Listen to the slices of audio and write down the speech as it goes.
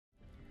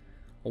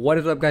What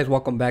is up, guys?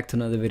 Welcome back to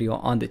another video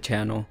on the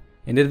channel.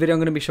 In this video I'm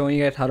going to be showing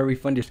you guys how to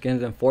refund your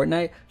skins in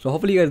Fortnite. So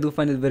hopefully you guys do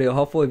find this video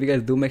helpful. If you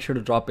guys do, make sure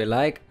to drop a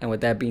like. And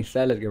with that being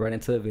said, let's get right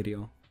into the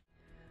video.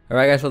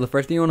 Alright guys, so the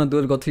first thing you want to do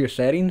is go to your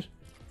settings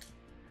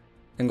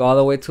and go all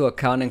the way to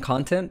account and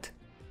content,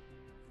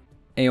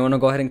 and you want to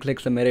go ahead and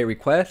click submit a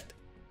request,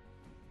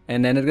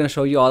 and then it's going to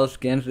show you all the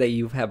skins that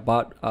you have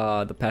bought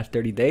the past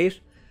 30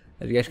 days.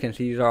 As you guys can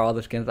see, these are all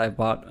the skins I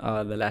bought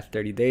the last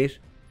 30 days.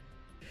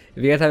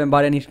 If you guys haven't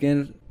bought any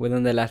skins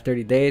within the last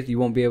 30 days, you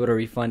won't be able to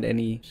refund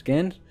any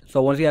skins.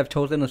 So once you have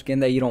chosen a skin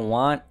that you don't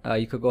want,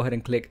 you could go ahead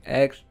and click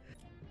X,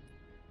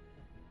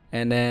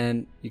 and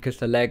then you could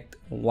select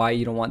why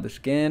you don't want the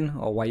skin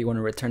or why you want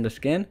to return the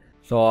skin.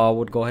 So I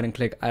would go ahead and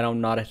click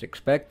item not as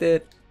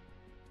expected,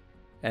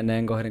 and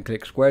then go ahead and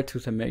click square to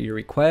submit your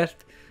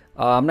request.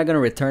 I'm not going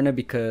to return it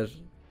because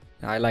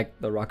I like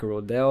the Rocket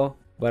Rodeo,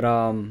 but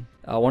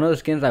one of the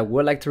skins I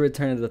would like to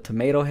return is the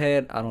tomato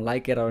head. I don't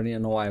like it. I don't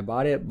even know why I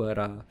bought it, but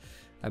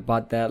I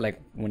bought that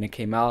like when it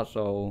came out,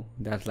 so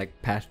that's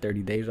like past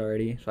 30 days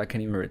already, so I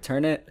can't even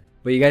return it.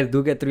 But you guys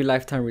do get 3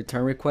 lifetime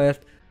return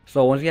requests.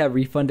 So once you have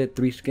refunded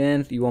 3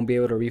 skins, you won't be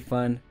able to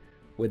refund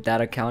with that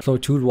account. So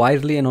choose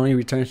wisely and only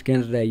return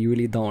skins that you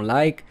really don't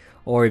like,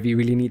 or if you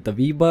really need the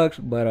V-Bucks.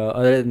 But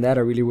other than that,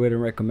 I really wouldn't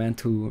recommend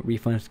to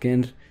refund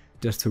skins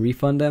just to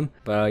refund them.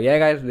 But yeah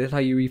guys, this is how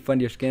you refund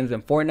your skins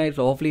in Fortnite.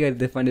 So hopefully you guys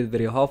did find this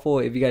video helpful.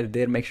 If you guys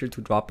did, make sure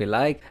to drop a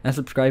like and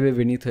subscribe if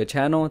you're new to the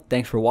channel.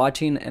 Thanks for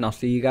watching, and I'll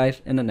see you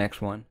guys in the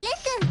next one.